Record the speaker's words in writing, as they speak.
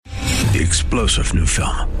The explosive new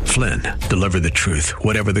film, Flynn, deliver the truth,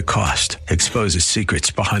 whatever the cost, exposes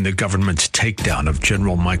secrets behind the government's takedown of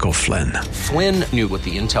General Michael Flynn. Flynn knew what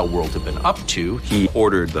the intel world had been up to. He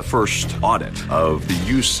ordered the first audit of the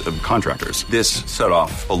use of contractors. This set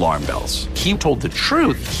off alarm bells. He told the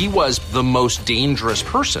truth. He was the most dangerous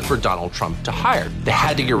person for Donald Trump to hire. They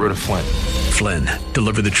had to get rid of Flynn. Flynn,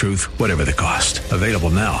 deliver the truth, whatever the cost. Available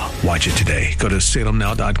now. Watch it today. Go to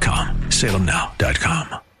salemnow.com.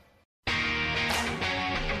 salemnow.com.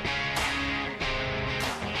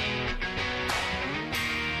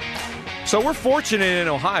 So we're fortunate in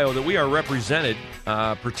Ohio that we are represented,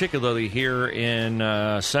 particularly here in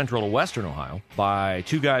central and western Ohio, by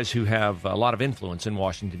two guys who have a lot of influence in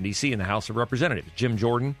Washington, D.C. in the House of Representatives. Jim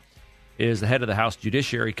Jordan is the head of the House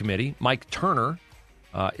Judiciary Committee. Mike Turner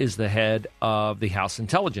is the head of the House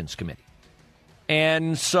Intelligence Committee.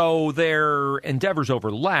 And so their endeavors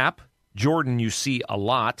overlap. Jordan, you see a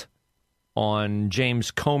lot on James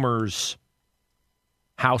Comer's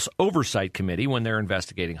House Oversight Committee when they're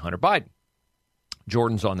investigating Hunter Biden.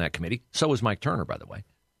 Jordan's on that committee. So is Mike Turner, by the way.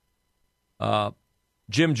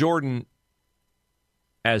 Jim Jordan,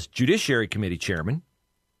 as Judiciary Committee chairman,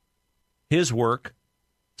 his work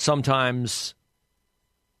sometimes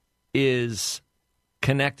is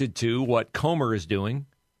connected to what Comer is doing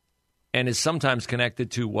and is sometimes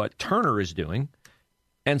connected to what Turner is doing.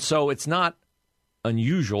 And so it's not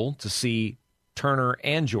unusual to see Turner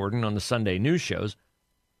and Jordan on the Sunday news shows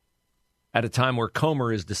at a time where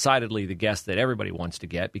Comer is decidedly the guest that everybody wants to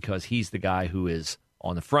get because he's the guy who is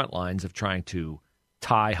on the front lines of trying to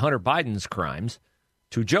tie Hunter Biden's crimes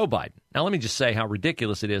to Joe Biden. Now, let me just say how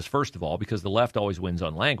ridiculous it is, first of all, because the left always wins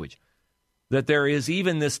on language, that there is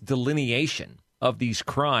even this delineation of these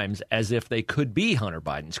crimes as if they could be Hunter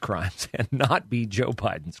Biden's crimes and not be Joe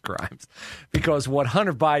Biden's crimes. Because what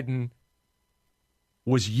Hunter Biden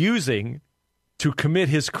was using to commit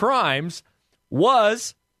his crimes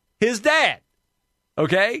was his dad.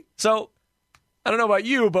 Okay? So, I don't know about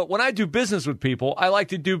you, but when I do business with people, I like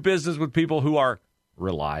to do business with people who are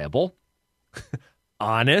reliable,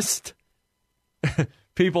 honest,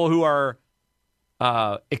 people who are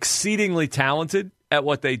exceedingly talented at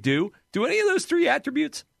what they do. Do any of those three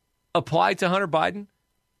attributes apply to Hunter Biden?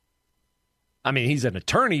 I mean, he's an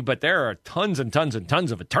attorney, but there are tons and tons and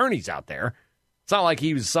tons of attorneys out there. It's not like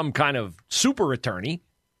he was some kind of super attorney.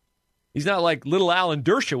 He's not like little Alan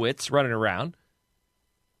Dershowitz running around.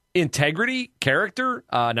 Integrity, character,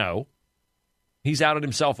 no. He's outed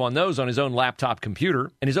himself on those on his own laptop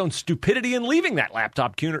computer and his own stupidity in leaving that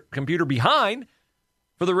laptop computer behind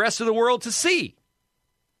for the rest of the world to see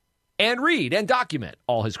and read and document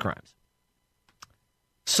all his crimes.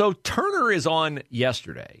 So Turner is on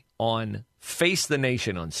yesterday on Face the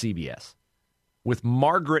Nation on CBS with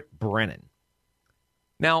Margaret Brennan.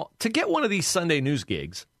 Now, to get one of these Sunday news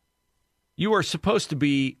gigs, you are supposed to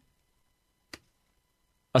be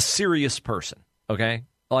a serious person, okay?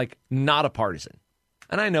 Like, not a partisan.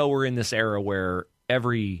 And I know we're in this era where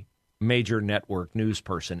every major network news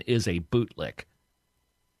person is a bootlick.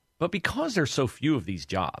 But because there's so few of these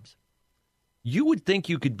jobs, you would think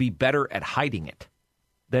you could be better at hiding it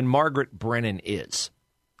than Margaret Brennan is.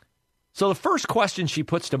 So the first question she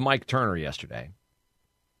puts to Mike Turner yesterday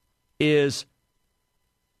is,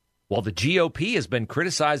 well, the GOP has been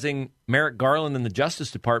criticizing Merrick Garland and the Justice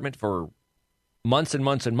Department for months and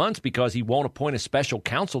months and months because he won't appoint a special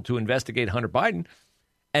counsel to investigate Hunter Biden.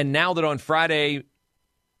 And now that on Friday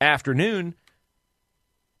afternoon,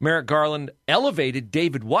 Merrick Garland elevated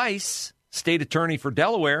David Weiss, state attorney for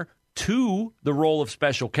Delaware, to the role of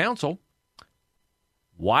special counsel,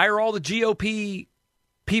 why are all the GOP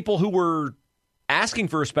people who were asking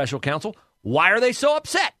for a special counsel, why are they so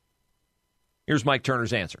upset? Here's Mike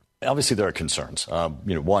Turner's answer. Obviously, there are concerns.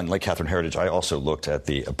 One, like Catherine Heritage, I also looked at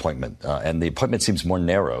the appointment, and the appointment seems more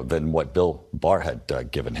narrow than what Bill Barr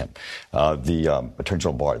had given him, the Attorney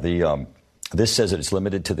General Barr. This says that it's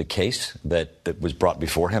limited to the case that was brought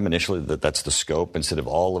before him initially, that's the scope, instead of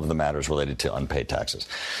all of the matters related to unpaid taxes.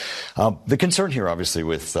 The concern here, obviously,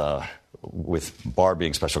 with Barr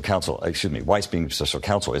being special counsel, Weiss being special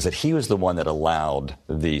counsel, is that he was the one that allowed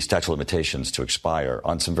the statute of limitations to expire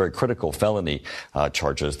on some very critical felony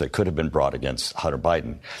charges that could have been brought against Hunter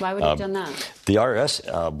Biden. Why would he have done that? The IRS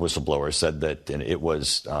whistleblower said that it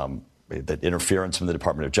was that interference from the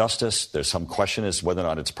Department of Justice. There's some question as to whether or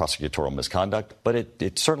not it's prosecutorial misconduct, but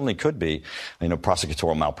it certainly could be,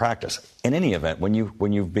 prosecutorial malpractice. In any event, when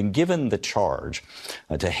you've been given the charge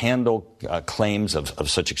to handle claims of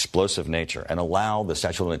such explosive nature and allow the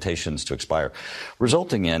statute of limitations to expire,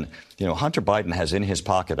 resulting in, Hunter Biden has in his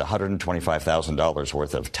pocket $125,000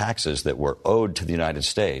 worth of taxes that were owed to the United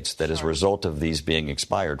States that as a result of these being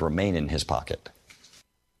expired remain in his pocket.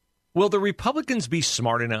 Will the Republicans be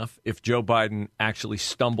smart enough if Joe Biden actually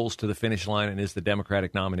stumbles to the finish line and is the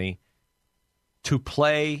Democratic nominee to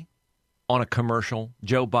play on a commercial,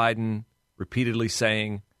 Joe Biden repeatedly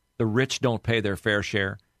saying the rich don't pay their fair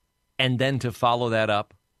share, and then to follow that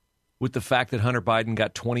up with the fact that Hunter Biden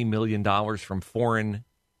got $20 million from foreign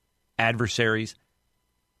adversaries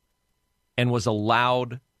and was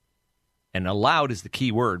allowed, and allowed is the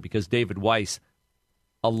key word because David Weiss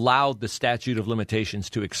allowed the statute of limitations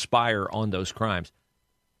to expire on those crimes,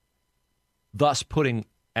 thus putting,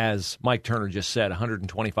 as Mike Turner just said,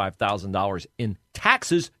 $125,000 in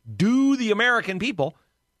taxes due the American people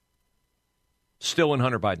still in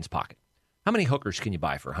Hunter Biden's pocket. How many hookers can you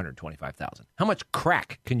buy for $125,000? How much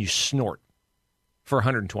crack can you snort for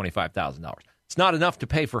 $125,000? It's not enough to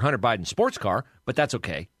pay for Hunter Biden's sports car, but that's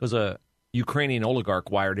okay because a Ukrainian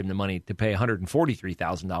oligarch wired him the money to pay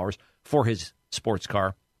 $143,000 for his sports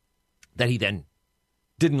car that he then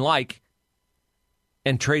didn't like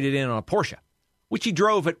and traded in on a Porsche, which he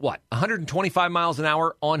drove at, 125 miles an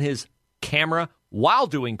hour on his camera while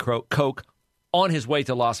doing coke on his way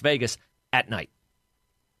to Las Vegas at night.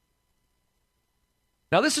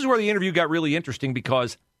 Now, this is where the interview got really interesting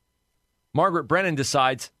because Margaret Brennan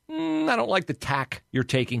decides, I don't like the tack you're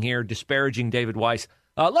taking here, disparaging David Weiss.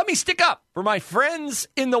 Let me stick up for my friends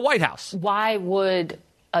in the White House. Why would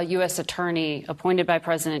a U.S. attorney appointed by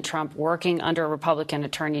President Trump working under a Republican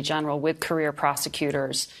attorney general with career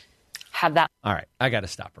prosecutors have that? All right, I got to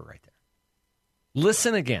stop her right there.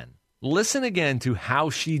 Listen again. Listen again to how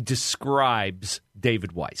she describes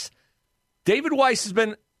David Weiss. David Weiss has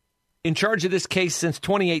been in charge of this case since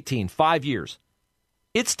 2018, 5 years.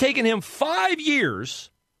 It's taken him 5 years,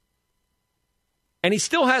 and he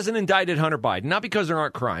still hasn't indicted Hunter Biden, not because there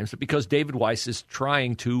aren't crimes, but because David Weiss is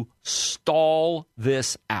trying to stall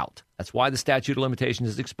this out. That's why the statute of limitations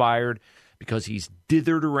has expired, because he's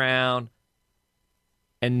dithered around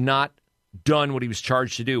and not done what he was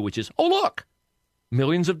charged to do, which is, oh, look,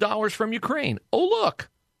 millions of dollars from Ukraine. Oh, look,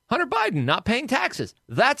 Hunter Biden not paying taxes.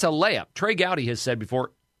 That's a layup. Trey Gowdy has said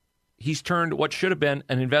before he's turned what should have been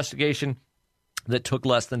an investigation that took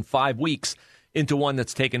less than 5 weeks into one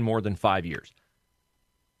that's taken more than 5 years.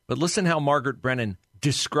 But listen how Margaret Brennan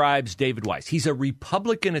describes David Weiss. He's a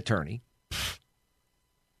Republican attorney.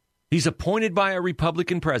 He's appointed by a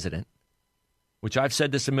Republican president, which I've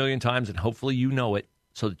said this a million times, and hopefully you know it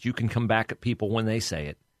so that you can come back at people when they say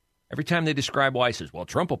it. Every time they describe Weiss as, well,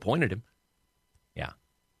 Trump appointed him. Yeah,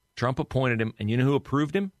 Trump appointed him, and you know who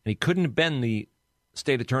approved him? And he couldn't have been the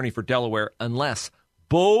state attorney for Delaware unless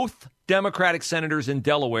both Democratic senators in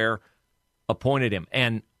Delaware appointed him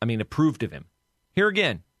approved of him. Here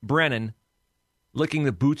again, Brennan licking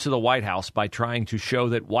the boots of the White House by trying to show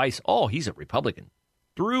that Weiss, he's a Republican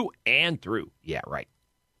through and through. Yeah, right.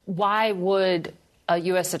 Why would a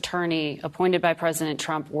U.S. attorney appointed by President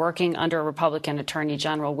Trump working under a Republican attorney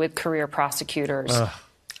general with career prosecutors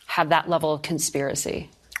have that level of conspiracy?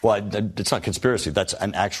 Well, it's not conspiracy. That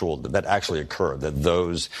actually occurred. That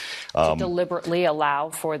those to deliberately allow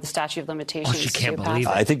for the statute of limitations. She can't believe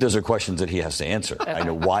it. I think those are questions that he has to answer. Okay. I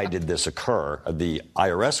know why did this occur? The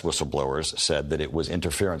IRS whistleblowers said that it was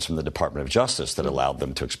interference from the Department of Justice that allowed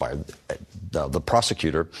them to expire. The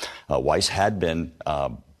prosecutor, Weiss, had been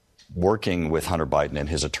working with Hunter Biden and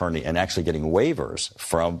his attorney and actually getting waivers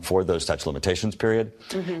for those statute of limitations period,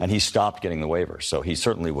 and he stopped getting the waivers. So he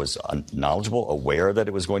certainly was knowledgeable, aware that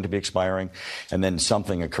it was going to be expiring, and then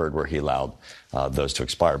something occurred where he allowed those to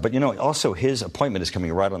expire. But, also his appointment is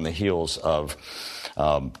coming right on the heels of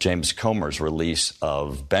James Comer's release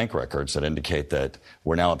of bank records that indicate that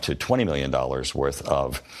we're now up to $20 million worth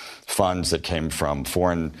of funds that came from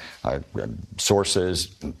foreign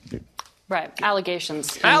sources. Right,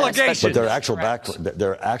 allegations. But they're actual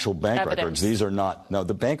bank records. These are not. No,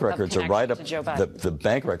 the bank records are right up. The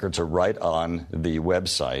bank records are right on the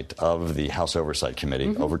website of the House Oversight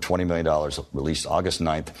Committee. Over $20 million released August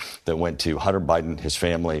 9th that went to Hunter Biden, his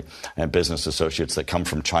family, and business associates that come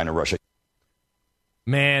from China, Russia.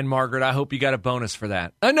 Man, Margaret, I hope you got a bonus for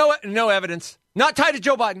that. No evidence. Not tied to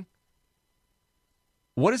Joe Biden.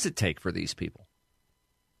 What does it take for these people?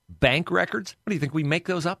 Bank records? What do you think? We make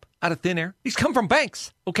those up out of thin air? These come from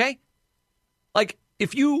banks, okay? Like,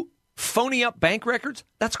 if you phony up bank records,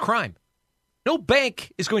 that's crime. No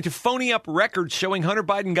bank is going to phony up records showing Hunter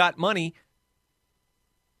Biden got money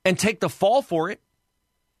and take the fall for it.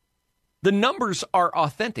 The numbers are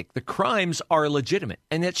authentic. The crimes are legitimate.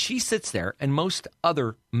 And yet she sits there, and most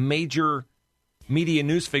other major media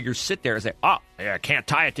news figures sit there and say, oh, I can't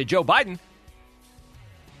tie it to Joe Biden.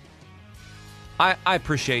 I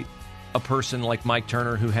appreciate a person like Mike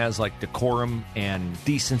Turner who has like decorum and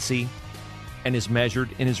decency and is measured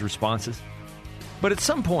in his responses. But at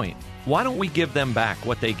some point, why don't we give them back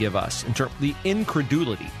what they give us in terms of the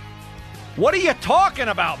incredulity? What are you talking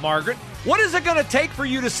about, Margaret? What is it going to take for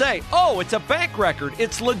you to say, oh, it's a bank record,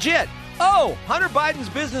 it's legit? Oh, Hunter Biden's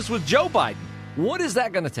business with Joe Biden. What is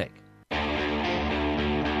that going to take?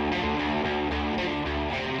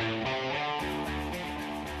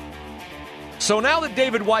 So now that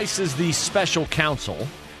David Weiss is the special counsel,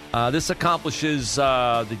 this accomplishes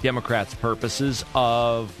the Democrats' purposes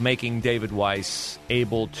of making David Weiss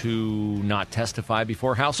able to not testify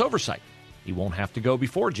before House oversight. He won't have to go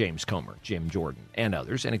before James Comer, Jim Jordan, and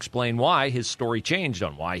others and explain why his story changed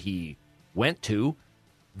on why he went to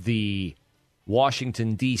the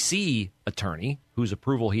Washington, D.C. attorney, whose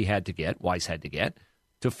approval he had to get, Weiss had to get,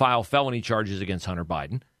 to file felony charges against Hunter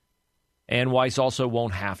Biden. And Weiss also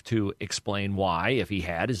won't have to explain why, if he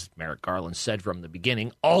had, as Merrick Garland said from the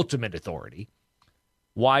beginning, ultimate authority,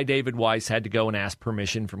 why David Weiss had to go and ask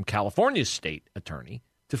permission from California's state attorney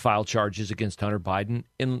to file charges against Hunter Biden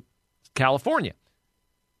in California.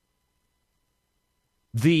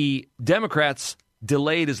 The Democrats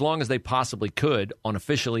delayed as long as they possibly could on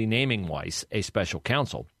officially naming Weiss a special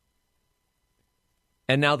counsel.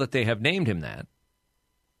 And now that they have named him that,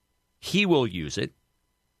 he will use it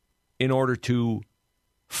in order to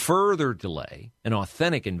further delay an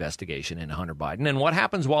authentic investigation into Hunter Biden. And what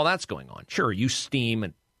happens while that's going on? Sure, you steam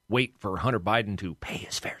and wait for Hunter Biden to pay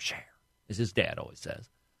his fair share, as his dad always says.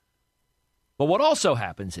 But what also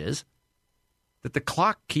happens is that the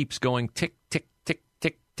clock keeps going tick, tick, tick,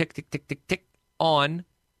 tick, tick, tick, tick, tick, tick on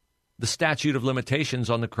the statute of limitations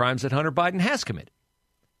on the crimes that Hunter Biden has committed.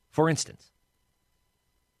 For instance,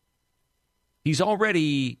 he's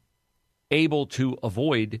already able to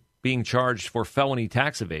avoid being charged for felony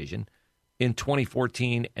tax evasion in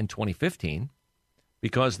 2014 and 2015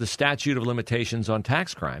 because the statute of limitations on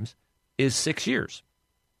tax crimes is 6 years.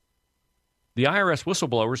 The IRS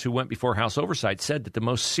whistleblowers who went before House oversight said that the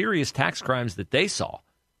most serious tax crimes that they saw,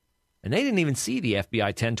 and they didn't even see the FBI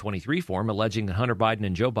 1023 form alleging that Hunter Biden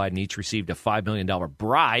and Joe Biden each received a $5 million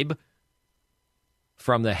bribe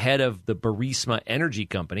from the head of the Burisma Energy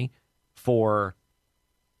Company for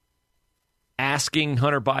asking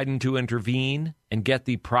Hunter Biden to intervene and get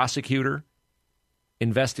the prosecutor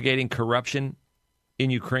investigating corruption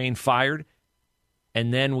in Ukraine fired.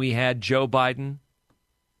 And then we had Joe Biden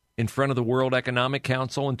in front of the World Economic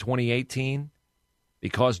Council in 2018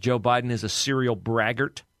 because Joe Biden is a serial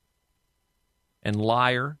braggart and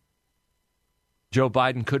liar. Joe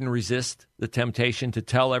Biden couldn't resist the temptation to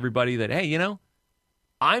tell everybody that, hey, you know,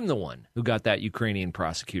 I'm the one who got that Ukrainian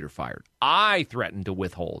prosecutor fired. I threatened to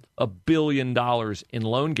withhold $1 billion in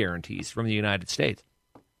loan guarantees from the United States.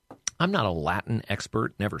 I'm not a Latin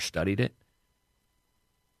expert, never studied it.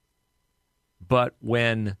 But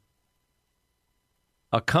when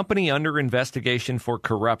a company under investigation for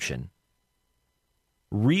corruption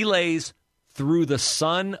relays through the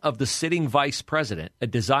son of the sitting vice president a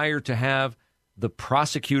desire to have the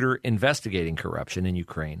prosecutor investigating corruption in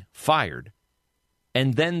Ukraine fired,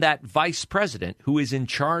 and then that vice president, who is in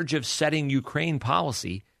charge of setting Ukraine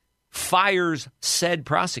policy, fires said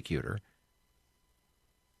prosecutor,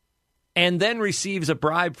 and then receives a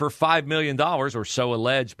bribe for $5 million, or so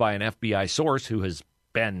alleged by an FBI source who has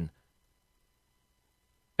been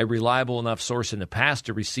a reliable enough source in the past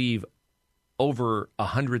to receive over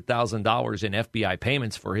 $100,000 in FBI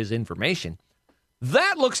payments for his information,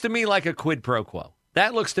 that looks to me like a quid pro quo.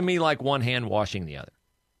 That looks to me like one hand washing the other.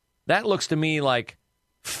 That looks to me like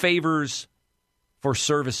favors for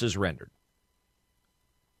services rendered.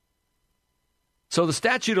 So the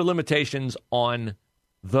statute of limitations on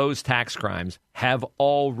those tax crimes have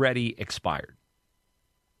already expired.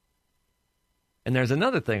 And there's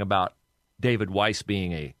another thing about David Weiss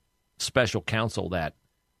being a special counsel that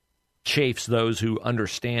chafes those who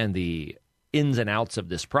understand the ins and outs of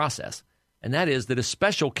this process, and that is that a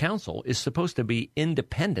special counsel is supposed to be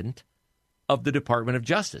independent of the Department of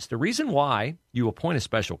Justice. The reason why you appoint a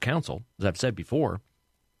special counsel, as I've said before,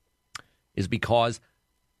 is because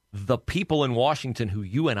the people in Washington who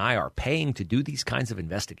you and I are paying to do these kinds of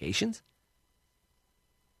investigations,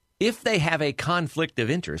 if they have a conflict of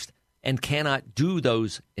interest and cannot do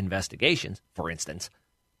those investigations, for instance,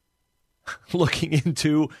 looking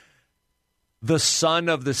into the son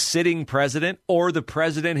of the sitting president or the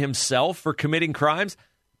president himself for committing crimes,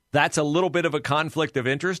 that's a little bit of a conflict of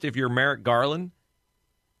interest if you're Merrick Garland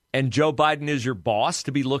and Joe Biden is your boss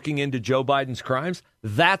to be looking into Joe Biden's crimes.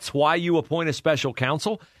 That's why you appoint a special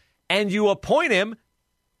counsel, and you appoint him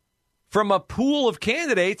from a pool of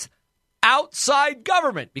candidates outside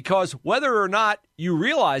government, because whether or not you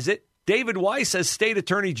realize it, David Weiss, as state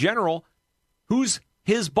attorney general, who's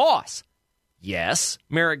his boss? Yes,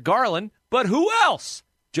 Merrick Garland, but who else?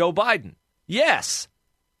 Joe Biden. Yes,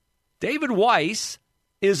 David Weiss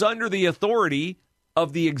is under the authority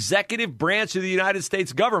of the executive branch of the United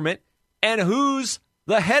States government, and who's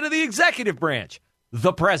the head of the executive branch?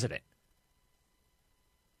 The president.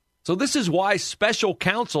 So this is why special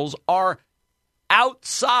counsels are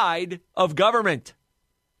outside of government,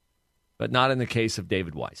 but not in the case of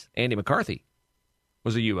David Weiss. Andy McCarthy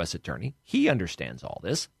was a U.S. attorney. He understands all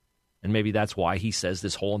this, and maybe that's why he says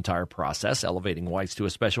this whole entire process, elevating Weiss to a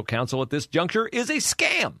special counsel at this juncture, is a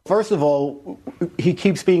scam. First of all, he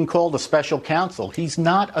keeps being called a special counsel. He's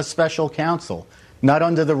not a special counsel, not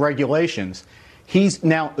under the regulations.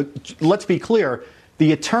 Now, let's be clear,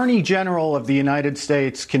 the Attorney General of the United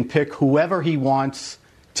States can pick whoever he wants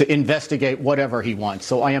to investigate whatever he wants.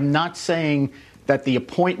 So I am not saying that the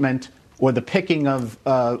appointment or the picking of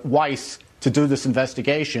Weiss to do this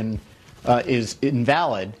investigation is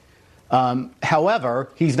invalid. However,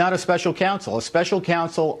 he's not a special counsel. A special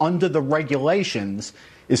counsel under the regulations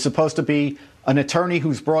is supposed to be an attorney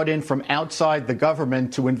who's brought in from outside the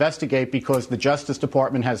government to investigate because the Justice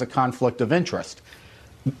Department has a conflict of interest.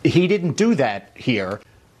 He didn't do that here.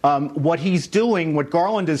 What he's doing, what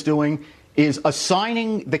Garland is doing, is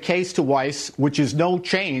assigning the case to Weiss, which is no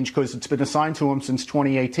change because it's been assigned to him since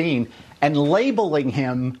 2018, and labeling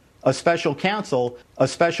him a special counsel,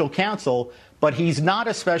 but he's not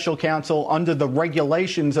a special counsel under the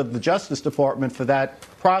regulations of the Justice Department for that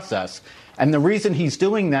process. And the reason he's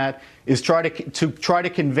doing that is try to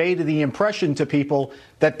convey to the impression to people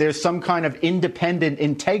that there's some kind of independent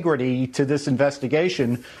integrity to this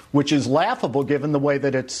investigation, which is laughable given the way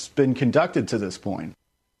that it's been conducted to this point.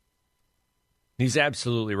 He's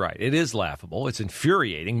absolutely right. It is laughable. It's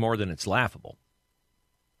infuriating more than it's laughable.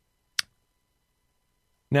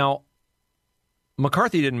 Now,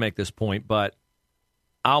 McCarthy didn't make this point, but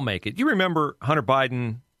I'll make it. You remember Hunter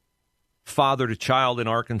Biden fathered a child in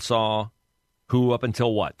Arkansas who up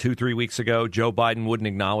until, 2-3 weeks ago, Joe Biden wouldn't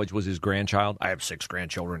acknowledge was his grandchild? I have 6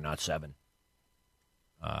 grandchildren, not 7.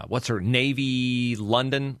 What's her, Navy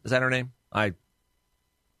London? Is that her name? I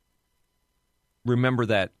remember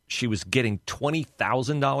that she was getting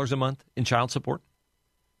 $20,000 a month in child support.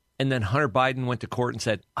 And then Hunter Biden went to court and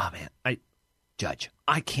said, Judge,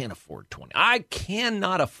 I can't afford I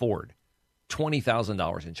cannot afford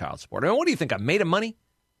 $20,000 in child support. I mean, what do you think? I made of money?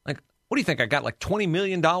 What do you think? I got $20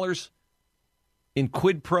 million in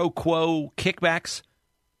quid pro quo kickbacks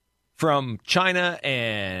from China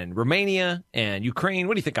and Romania and Ukraine.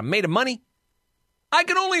 What do you think? I made of money? I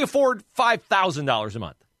can only afford $5,000 a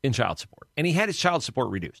month in child support. And he had his child support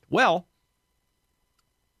reduced. Well,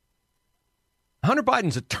 Hunter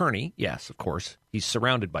Biden's attorney, yes, of course, he's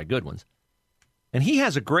surrounded by good ones. And he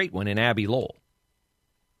has a great one in Abby Lowell.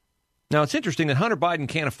 Now, it's interesting that Hunter Biden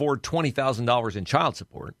can't afford $20,000 in child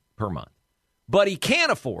support per month, but he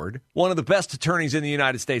can afford one of the best attorneys in the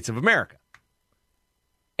United States of America.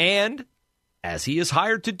 And, as he is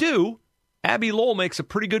hired to do, Abby Lowell makes a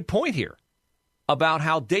pretty good point here about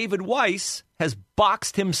how David Weiss has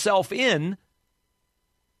boxed himself in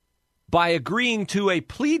by agreeing to a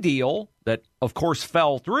plea deal that, of course,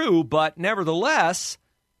 fell through, but nevertheless,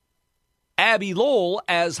 Abby Lowell,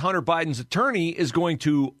 as Hunter Biden's attorney, is going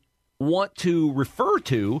to want to refer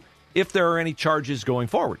to if there are any charges going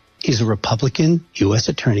forward. He's a Republican U.S.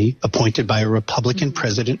 attorney appointed by a Republican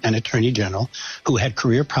president and attorney general who had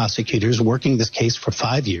career prosecutors working this case for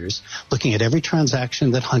 5 years, looking at every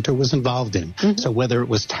transaction that Hunter was involved in. Mm-hmm. So whether it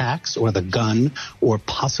was tax or the gun or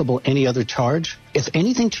possible any other charge, if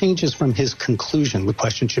anything changes from his conclusion, the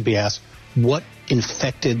question should be asked, what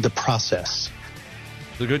infected the process?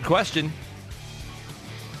 It's a good question.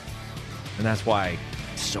 And that's why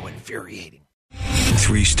it's so infuriating.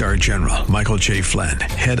 3-star General Michael J. Flynn,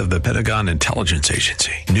 head of the Pentagon Intelligence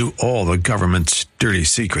Agency, knew all the government's dirty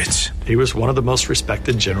secrets. He was one of the most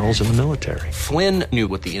respected generals in the military. Flynn knew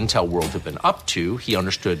what the intel world had been up to. He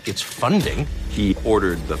understood its funding. He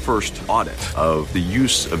ordered the first audit of the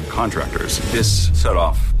use of contractors. This set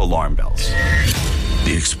off alarm bells.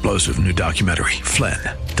 The explosive new documentary, Flynn,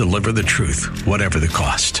 Deliver the Truth, Whatever the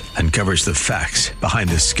Cost, uncovers the facts behind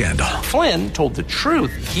this scandal. Flynn told the truth.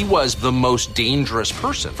 He was the most dangerous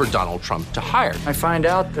person for Donald Trump to hire. I find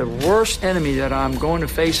out the worst enemy that I'm going to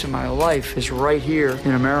face in my life is right here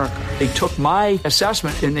in America. They took my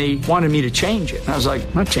assessment and they wanted me to change it. And I was like,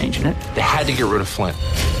 I'm not changing it. They had to get rid of Flynn.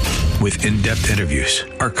 With in-depth interviews,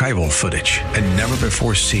 archival footage, and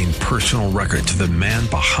never-before-seen personal records of the man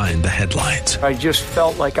behind the headlines. I just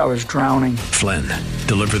felt like I was drowning. Flynn,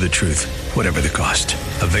 Deliver the Truth, Whatever the Cost.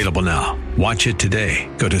 Available now. Watch it today.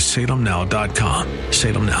 Go to salemnow.com.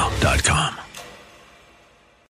 salemnow.com.